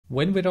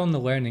When we're on the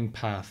learning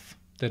path,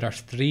 there are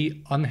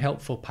three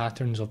unhelpful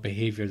patterns of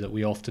behavior that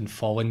we often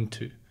fall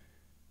into.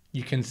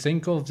 You can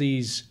think of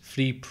these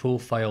three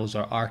profiles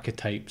or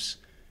archetypes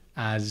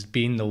as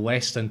being the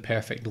less than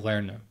perfect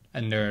learner,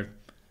 and they're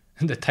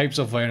the types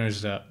of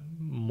learners that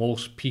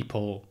most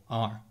people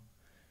are.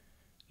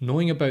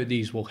 Knowing about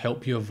these will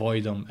help you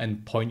avoid them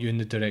and point you in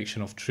the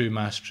direction of true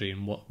mastery,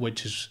 and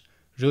which is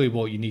really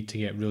what you need to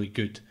get really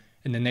good.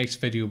 In the next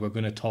video, we're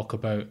going to talk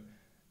about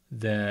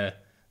the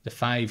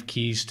 5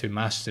 keys to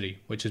mastery,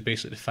 which is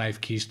basically the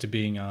 5 keys to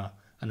being an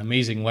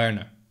amazing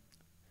learner.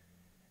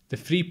 The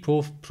 3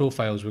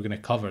 profiles we're going to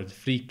cover, the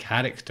 3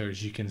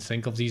 characters, you can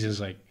think of these as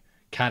like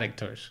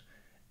characters,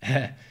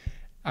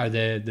 are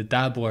the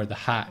dabbler, the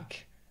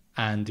hack,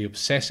 and the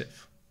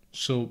obsessive.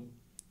 So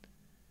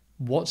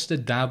what's the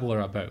dabbler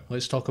about?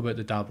 Let's talk about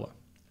the dabbler.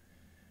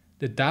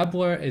 The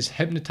dabbler is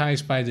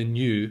hypnotized by the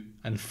new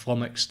and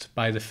flummoxed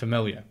by the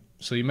familiar.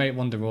 So you might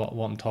wonder what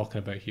I'm talking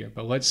about here,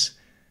 but let's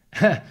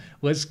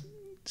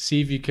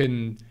see if you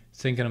can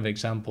think of an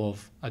example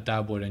of a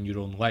dabbler in your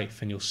own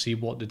life, and you'll see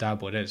what the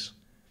dabbler is.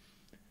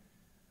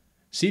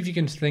 See if you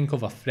can think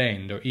of a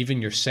friend, or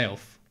even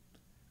yourself,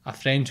 a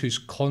friend who's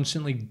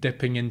constantly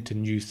dipping into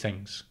new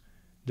things.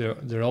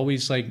 They're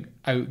always like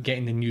out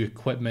getting the new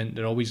equipment.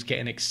 They're always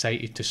getting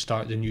excited to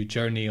start the new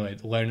journey,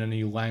 like learn a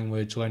new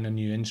language, learn a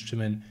new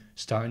instrument,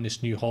 starting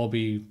this new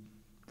hobby,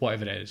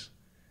 whatever it is.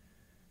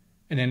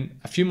 And then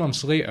a few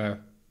months later,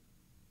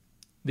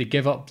 they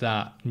give up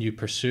that new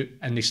pursuit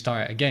and they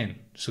start it again.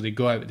 So they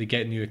go out, they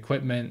get new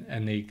equipment,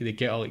 and they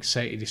get all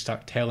excited. They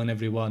start telling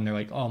everyone. They're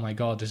like, oh my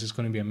God, this is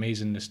going to be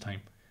amazing this time.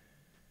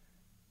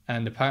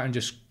 And the pattern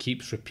just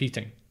keeps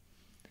repeating.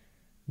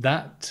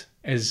 That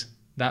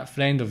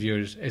friend of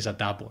yours is a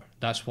dabbler.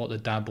 That's what the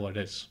dabbler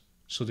is.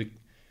 So the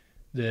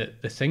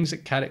things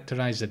that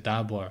characterize the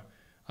dabbler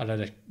are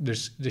that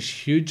there's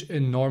this huge,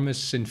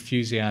 enormous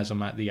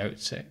enthusiasm at the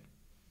outset.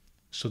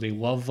 So they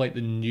love like the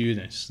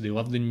newness. They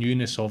love the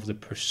newness of the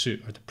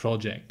pursuit or the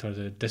project or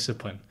the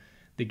discipline.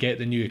 They get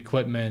the new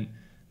equipment,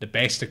 the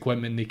best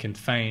equipment they can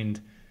find.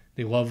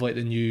 They love like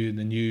the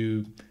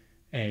new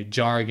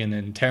jargon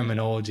and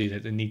terminology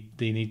that they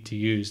need to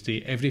use.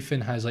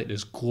 Everything has like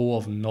this glow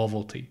of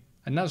novelty,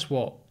 and that's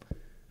what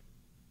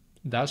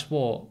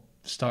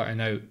starting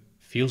out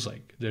feels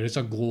like. There is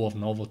a glow of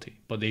novelty,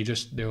 but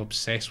they're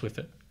obsessed with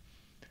it.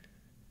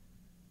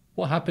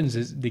 What happens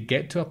is they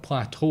get to a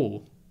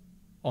plateau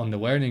on the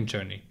learning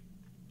journey,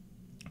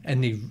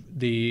 and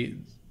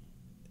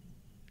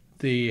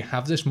they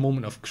have this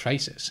moment of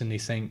crisis, and they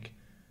think,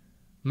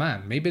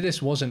 man, maybe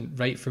this wasn't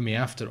right for me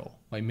after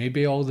all. Like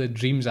maybe all the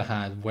dreams I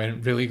had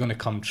weren't really going to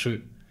come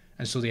true.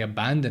 And so they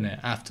abandon it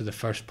after the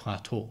first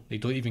plateau. They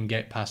don't even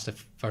get past the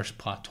first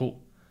plateau.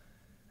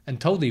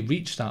 Until they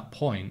reach that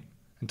point,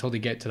 until they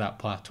get to that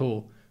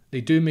plateau,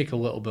 they do make a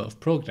little bit of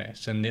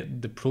progress. And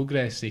the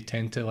progress, they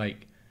tend to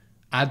like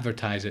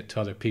advertise it to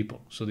other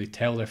people. So they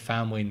tell their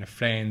family and their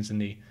friends, and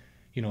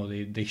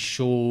they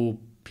show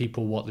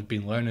people what they've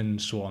been learning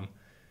and so on.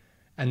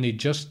 And they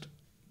just,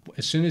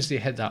 as soon as they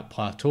hit that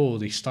plateau,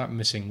 they start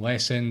missing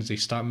lessons, they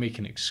start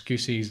making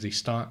excuses, they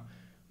start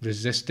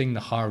resisting the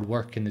hard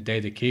work and the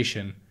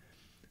dedication,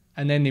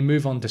 and then they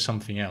move on to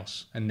something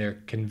else, and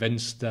they're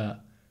convinced that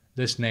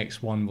this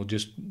next one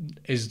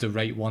is the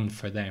right one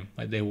for them.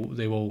 Like they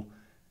will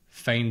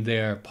find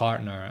their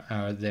partner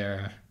or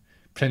their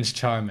Prince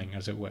Charming,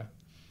 as it were.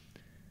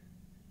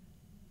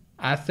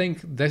 I think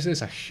this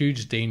is a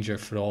huge danger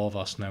for all of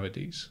us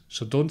nowadays.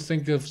 So don't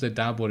think of the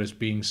dabbler as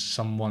being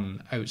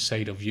someone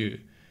outside of you.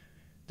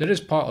 There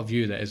is part of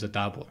you that is a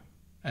dabbler,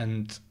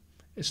 and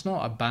it's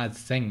not a bad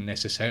thing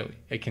necessarily.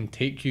 It can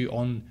take you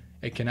on,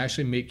 it can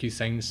actually make you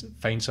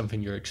find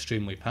something you're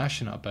extremely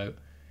passionate about,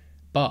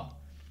 but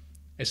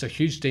it's a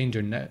huge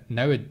danger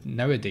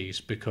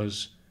nowadays,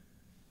 because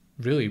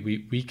really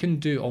we can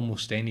do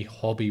almost any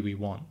hobby we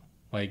want.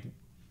 Like,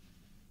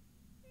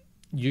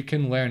 you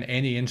can learn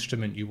any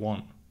instrument you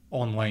want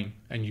online,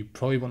 and you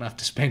probably won't have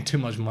to spend too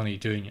much money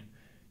doing it.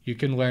 You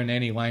can learn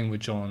any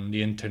language on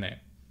the internet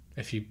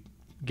if you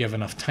give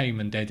enough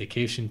time and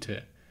dedication to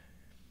it.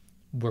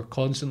 We're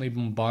constantly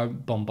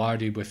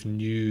bombarded with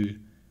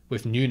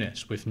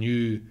newness, with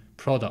new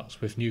products,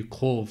 with new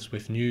clothes,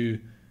 with new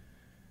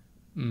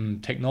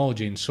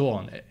technology and so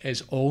on.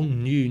 It's all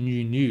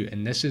new,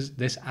 and this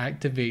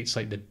activates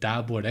like the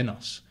dabbler in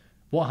us.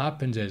 What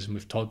happens is, and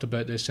we've talked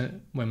about this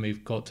when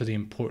we've got to the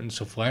importance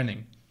of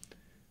learning,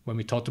 when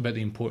we talked about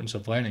the importance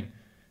of learning,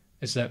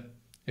 is that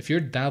if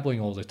you're dabbling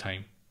all the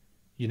time,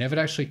 you never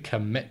actually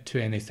commit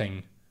to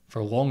anything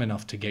for long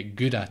enough to get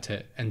good at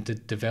it and to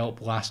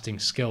develop lasting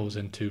skills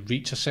and to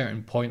reach a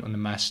certain point on the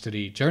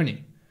mastery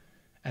journey.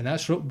 And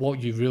that's what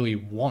you really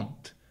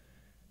want.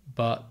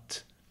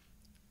 But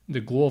the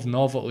glow of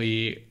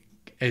novelty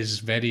is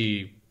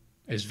very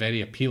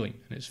appealing,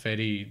 and it's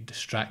very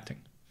distracting.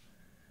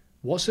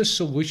 What's the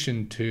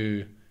solution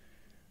to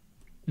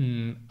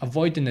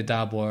avoiding the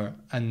dabbler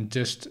and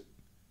just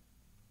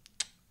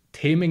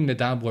taming the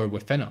dabbler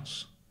within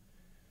us?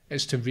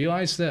 It's to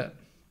realize that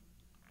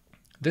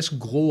this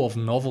glow of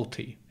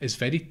novelty is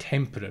very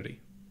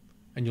temporary.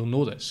 And you'll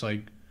notice,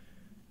 like,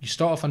 you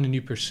start off on a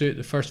new pursuit,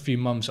 the first few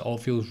months it all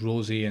feels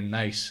rosy and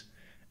nice,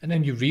 and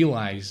then you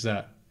realise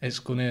that it's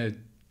gonna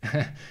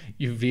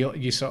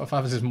you sort of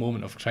have this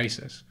moment of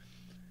crisis,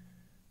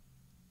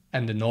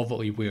 and the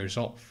novelty wears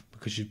off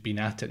because you've been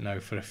at it now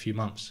for a few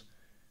months.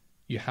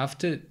 You have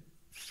to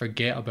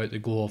forget about the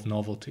glow of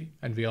novelty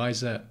and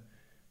realise that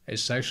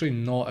it's actually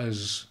not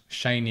as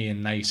shiny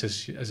and nice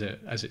as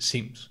it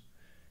seems.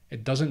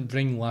 It doesn't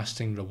bring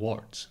lasting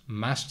rewards.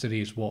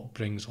 Mastery is what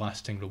brings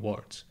lasting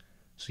rewards.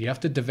 So you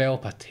have to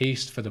develop a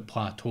taste for the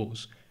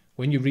plateaus.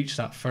 When you reach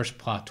that first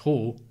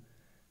plateau,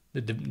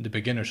 the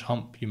beginner's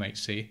hump, you might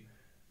say,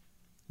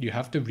 you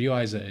have to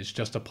realise that it's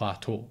just a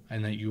plateau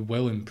and that you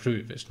will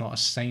improve. It's not a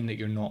sign that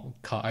you're not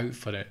cut out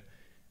for it.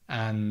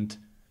 And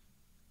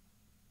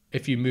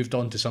if you moved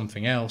on to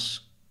something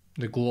else,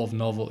 the glow of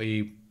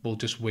novelty will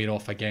just wear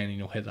off again and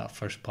you'll hit that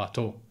first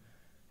plateau.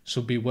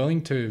 So be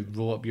willing to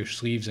roll up your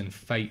sleeves and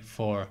fight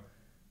for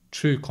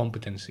true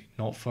competency,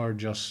 not for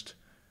just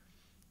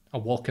a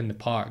walk in the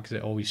park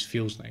that always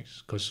feels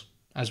nice. Because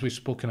as we've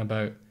spoken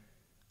about,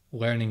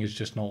 learning is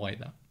just not like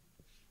that.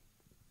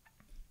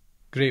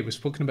 Great, we've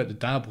spoken about the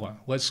dabbler.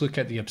 Let's look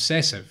at the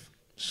obsessive.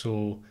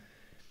 So,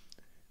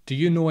 do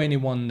you know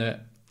anyone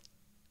that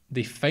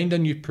they find a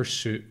new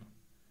pursuit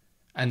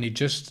and they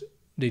just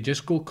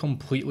go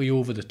completely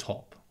over the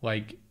top?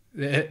 Like,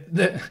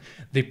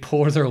 they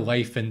pour their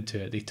life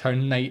into it. They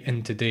turn night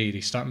into day. They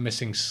start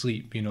missing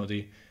sleep. You know,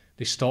 they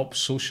stop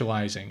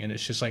socializing, and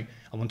it's just like,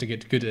 I want to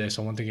get good at this.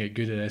 I want to get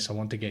good at this. I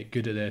want to get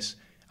good at this.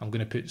 I'm going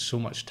to put so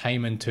much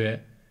time into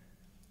it.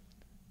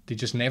 They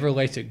just never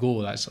let it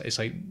go. It's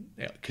like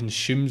it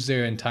consumes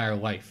their entire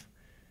life.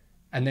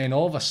 And then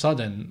all of a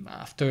sudden,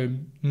 after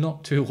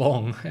not too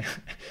long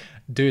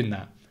doing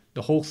that,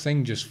 the whole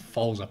thing just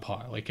falls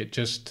apart. Like it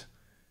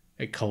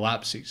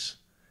collapses.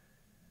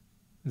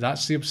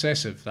 That's the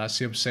obsessive. That's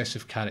the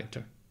obsessive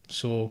character.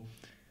 So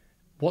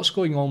what's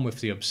going on with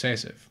the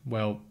obsessive?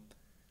 Well,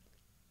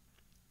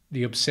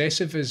 the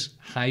obsessive is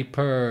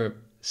hyper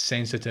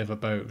sensitive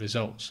about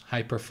results,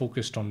 hyper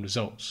focused on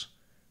results.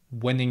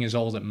 Winning is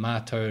all that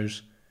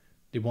matters.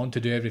 They want to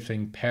do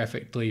everything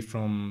perfectly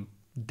from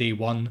day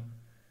one.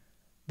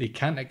 They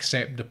can't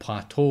accept the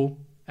plateau,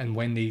 and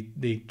when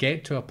they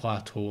get to a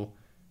plateau,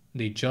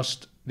 they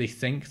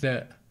think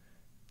that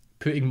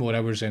putting more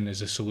hours in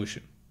is a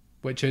solution,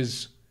 which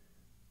is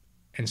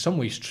in some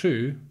ways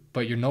true,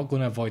 but you're not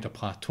going to avoid a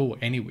plateau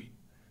anyway.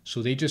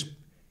 So they just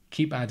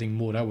keep adding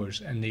more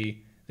hours, and they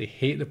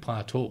hate the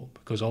plateau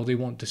because all they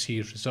want to see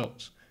is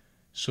results.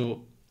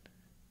 So,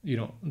 you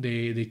know,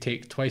 they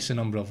take twice the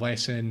number of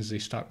lessons, they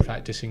start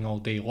practicing all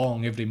day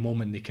long, every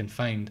moment they can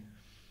find.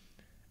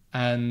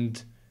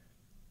 And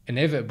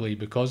inevitably,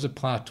 because the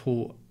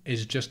plateau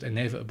is just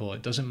inevitable,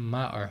 it doesn't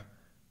matter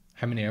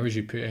how many hours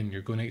you put in,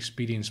 you're going to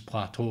experience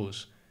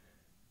plateaus.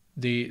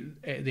 They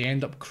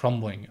end up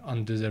crumbling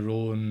under their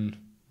own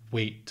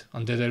weight,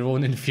 under their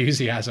own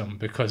enthusiasm,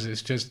 because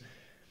it's just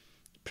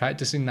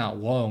practicing that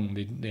long,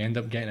 they end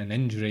up getting an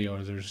injury,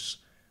 or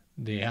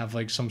they have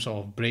like some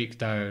sort of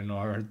breakdown,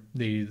 or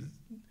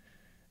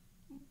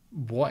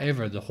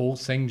whatever, the whole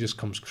thing just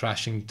comes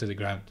crashing to the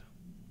ground.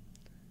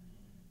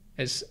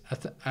 I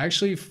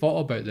actually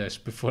thought about this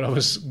before I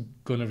was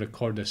going to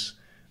record this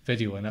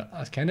video, and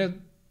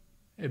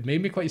it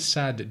made me quite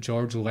sad that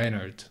George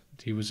Leonard,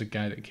 he was the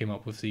guy that came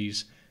up with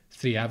these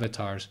 3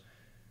 avatars,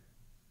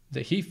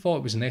 that he thought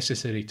it was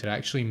necessary to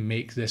actually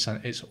make this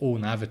its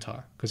own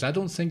avatar, because I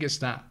don't think it's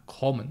that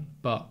common,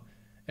 but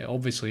it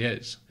obviously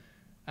is.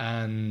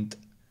 And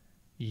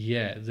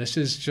yeah,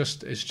 it's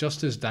just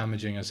as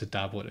damaging as the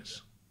dabbler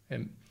is.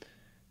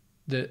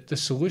 The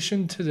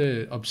solution to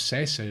the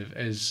obsessive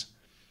is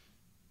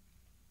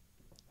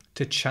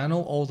to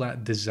channel all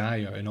that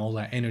desire and all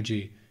that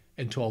energy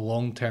into a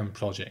long-term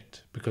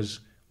project, because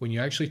when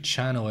you actually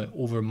channel it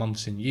over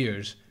months and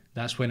years,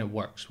 that's when it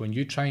works. When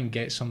you try and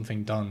get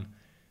something done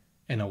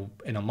in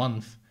a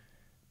month,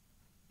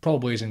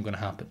 probably isn't going to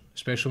happen,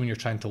 especially when you're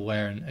trying to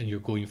learn and you're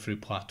going through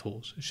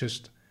plateaus. It's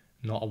just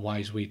not a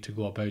wise way to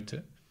go about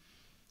it.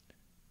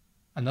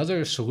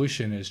 Another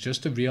solution is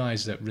just to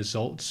realize that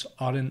results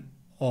aren't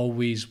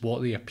always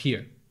what they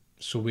appear.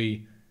 So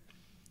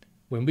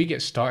when we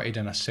get started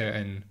in a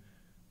certain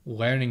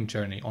learning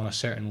journey,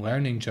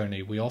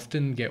 we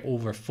often get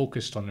over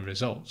focused on the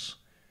results.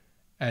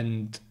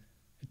 And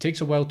it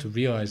takes a while to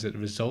realize that the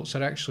results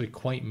are actually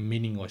quite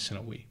meaningless in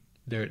a way.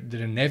 They're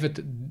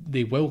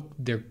inevitable.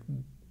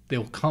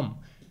 They'll come,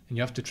 and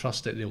you have to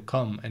trust that they'll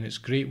come, and it's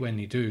great when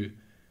they do.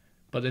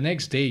 But the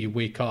next day you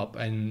wake up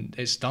and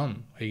it's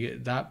done.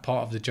 Like, that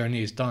part of the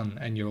journey is done,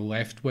 and you're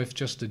left with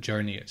just the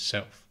journey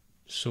itself.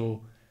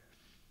 So,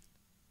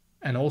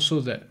 and also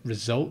that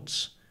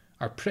results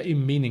are pretty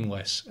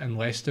meaningless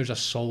unless there's a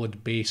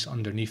solid base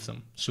underneath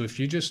them. So if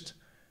you just,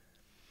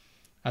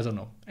 I don't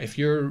know, if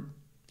you're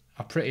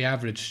a pretty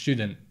average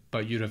student,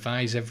 but you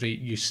revise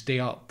you stay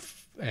up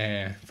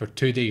for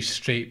 2 days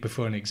straight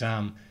before an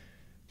exam,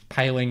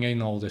 piling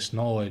in all this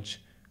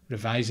knowledge,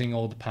 revising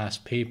all the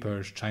past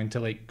papers, trying to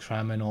like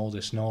cram in all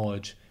this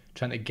knowledge,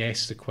 trying to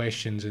guess the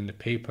questions in the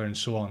paper and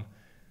so on,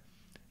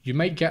 you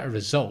might get a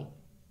result.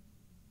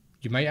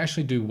 You might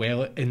actually do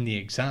well in the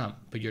exam,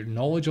 but your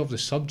knowledge of the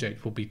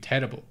subject will be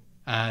terrible,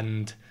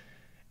 and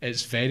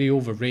it's very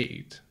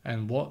overrated.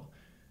 And what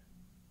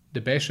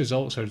the best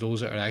results are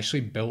those that are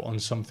actually built on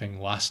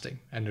something lasting,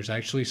 and there's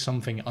actually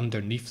something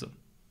underneath them.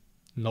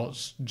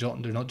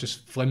 They're not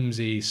just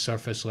flimsy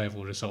surface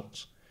level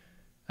results.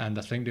 And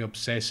I think the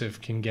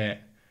obsessive can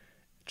get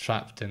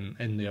trapped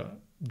in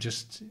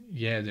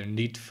their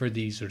need for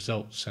these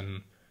results,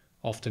 and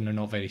often they're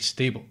not very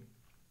stable.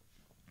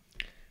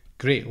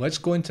 Great, let's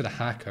go into the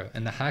hacker.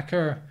 And the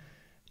hacker,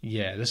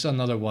 this is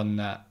another one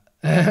that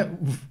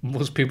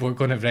most people are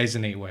going to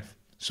resonate with.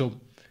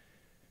 So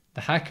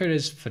the hacker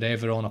is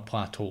forever on a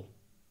plateau.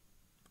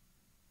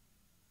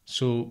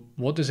 So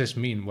what does this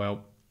mean?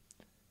 Well,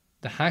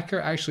 the hacker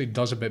actually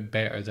does a bit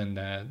better than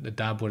the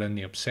dabbler and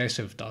the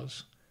obsessive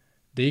does.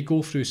 They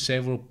go through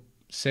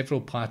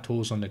several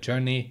plateaus on the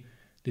journey.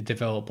 They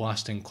develop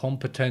lasting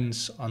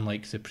competence,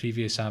 unlike the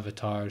previous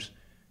avatars.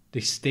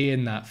 They stay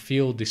in that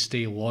field, they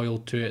stay loyal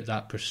to it,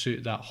 that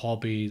pursuit, that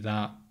hobby,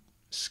 that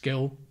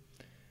skill.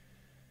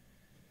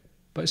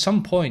 But at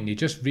some point, they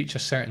just reach a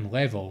certain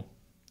level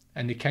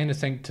and they kind of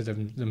think to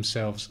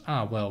themselves,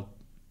 well,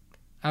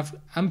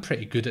 I'm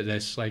pretty good at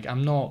this. Like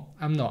I'm not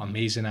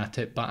amazing at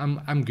it, but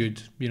I'm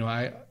good. You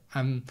know,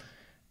 I'm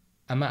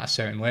at a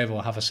certain level,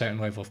 I have a certain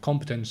level of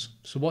competence.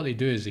 So what they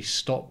do is they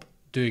stop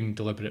doing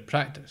deliberate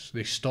practice.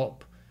 They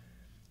stop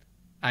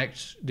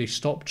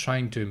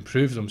trying to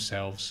improve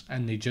themselves,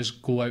 and they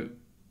just go out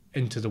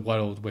into the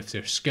world with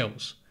their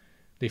skills.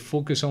 They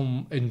focus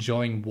on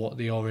enjoying what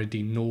they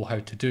already know how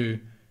to do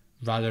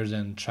rather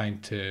than trying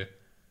to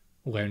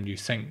learn new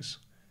things.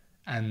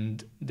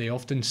 And they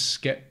often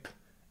skip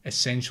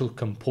essential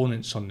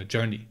components on the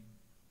journey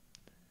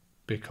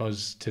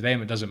because to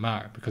them it doesn't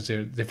matter, because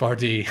they've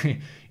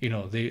already,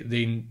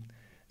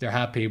 they're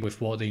happy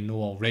with what they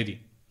know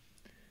already.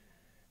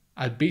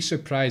 I'd be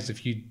surprised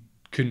if you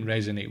couldn't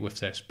resonate with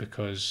this,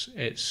 because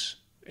it's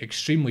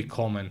extremely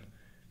common.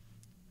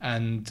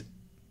 And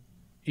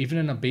even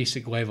in a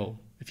basic level,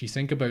 if you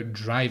think about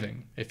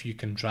driving, if you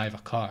can drive a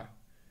car,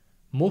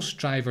 most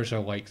drivers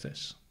are like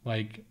this.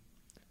 Like,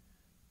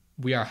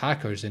 we are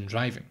hackers in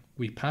driving.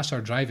 We pass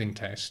our driving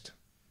test,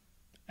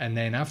 and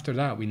then after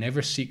that we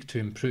never seek to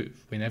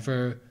improve. We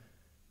never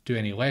do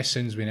any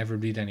lessons, we never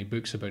read any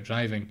books about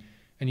driving.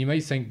 And you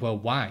might think, well,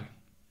 why?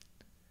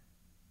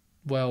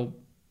 Well,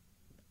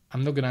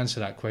 I'm not going to answer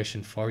that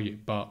question for you,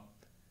 but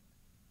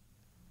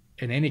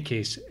in any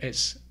case,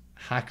 it's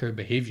hacker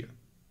behavior.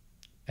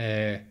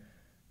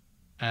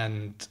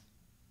 And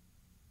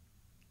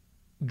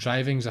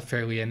driving's a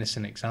fairly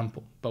innocent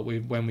example, but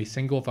when we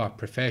think of our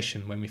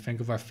profession, when we think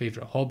of our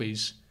favorite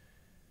hobbies,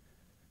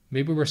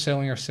 maybe we're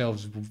selling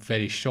ourselves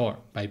very short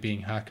by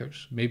being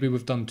hackers. Maybe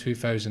we've done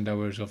 2,000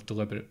 hours of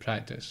deliberate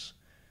practice,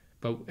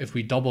 but if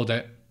we doubled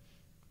it,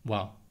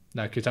 wow,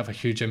 that could have a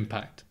huge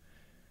impact.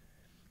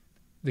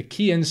 The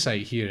key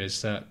insight here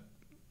is that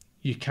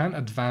you can't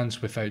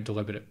advance without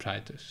deliberate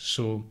practice.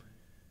 So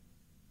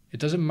it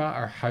doesn't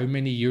matter how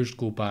many years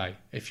go by.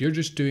 If you're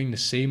just doing the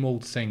same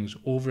old things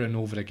over and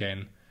over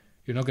again,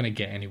 you're not going to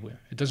get anywhere.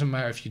 It doesn't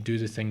matter if you do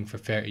the thing for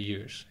 30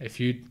 years. If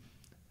you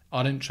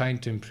aren't trying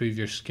to improve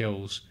your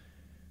skills,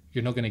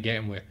 you're not going to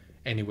get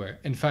anywhere.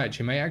 In fact,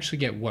 you might actually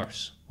get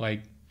worse.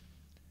 Like,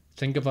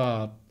 think of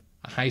a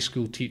high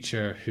school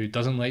teacher who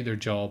doesn't like their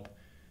job,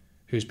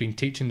 who's been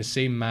teaching the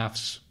same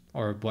maths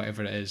or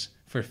whatever it is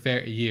for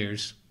 30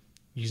 years,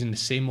 using the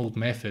same old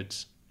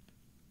methods.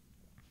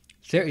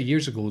 30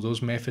 years ago,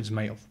 those methods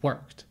might have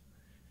worked,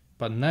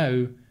 but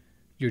now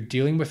you're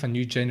dealing with a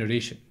new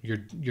generation. You're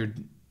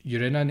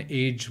in an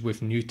age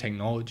with new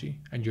technology,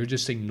 and you're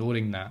just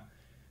ignoring that.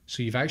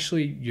 So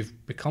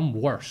you've become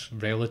worse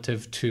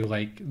relative to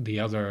like the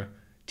other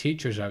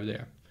teachers out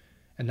there.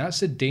 And that's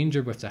the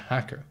danger with the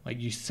hacker. Like,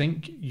 you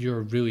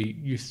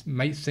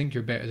might think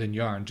you're better than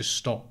you are and just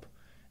stop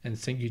and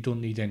think you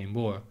don't need any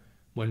more,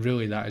 when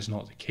really that is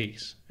not the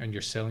case, and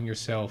you're selling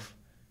yourself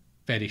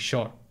very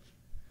short.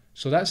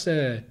 So that's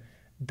the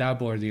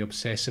dabbler, the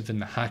obsessive,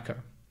 and the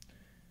hacker.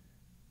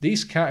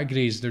 These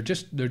categories,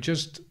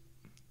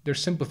 they're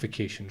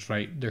simplifications,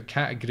 right? They're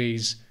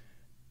categories,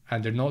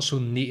 and they're not so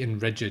neat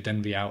and rigid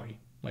in reality.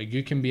 Like,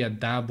 you can be a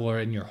dabbler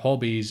in your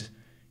hobbies,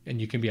 and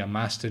you can be a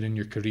master in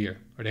your career,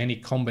 or any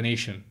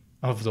combination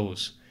of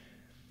those.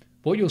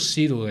 What you'll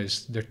see though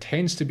is there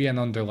tends to be an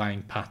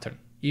underlying pattern.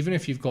 Even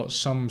if you've got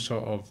some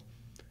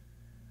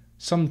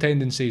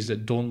tendencies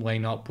that don't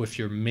line up with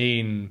your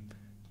main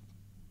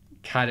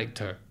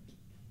character,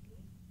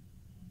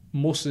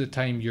 most of the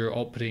time you're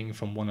operating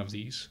from one of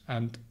these.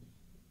 And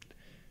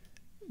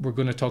we're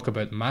going to talk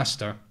about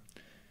master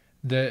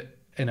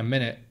in a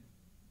minute.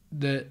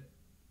 The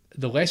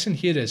lesson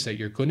here is that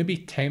you're going to be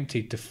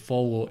tempted to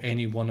follow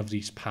any one of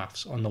these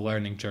paths on the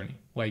learning journey.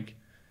 Like,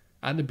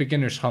 at the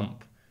beginner's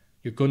hump,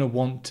 you're going to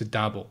want to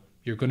dabble.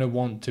 You're going to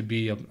want to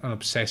be an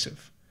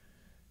obsessive.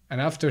 And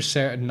after a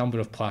certain number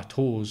of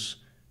plateaus,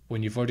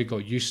 when you've already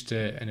got used to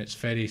it and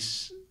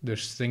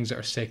there's things that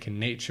are second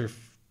nature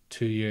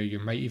to you, you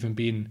might even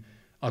be in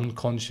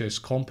unconscious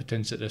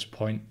competence at this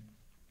point,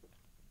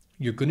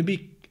 you're going to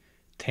be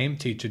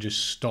tempted to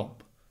just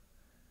stop.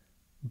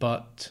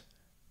 But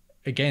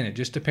again, it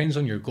just depends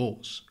on your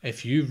goals.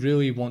 If you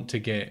really want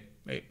to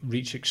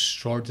reach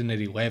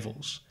extraordinary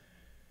levels,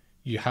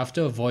 you have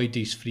to avoid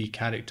these three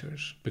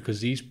characters,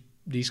 because these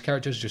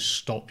characters just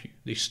stop you.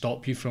 They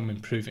stop you from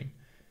improving.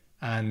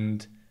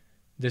 And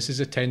this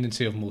is a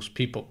tendency of most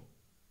people.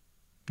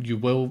 You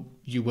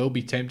will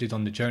be tempted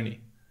on the journey,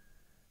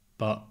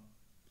 but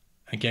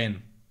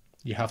again,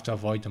 you have to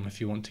avoid them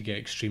if you want to get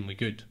extremely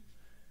good.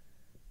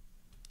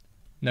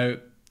 Now,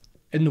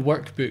 in the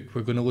workbook,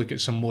 we're going to look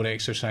at some more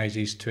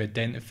exercises to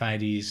identify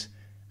these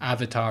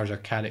avatars or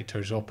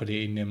characters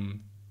operating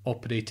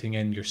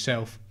in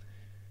yourself.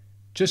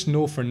 Just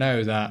know for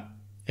now that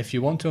if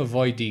you want to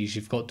avoid these,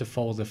 you've got to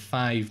follow the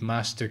 5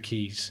 master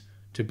keys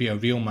to be a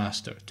real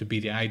master, to be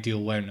the ideal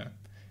learner.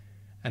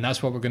 And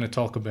that's what we're going to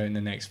talk about in the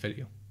next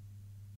video.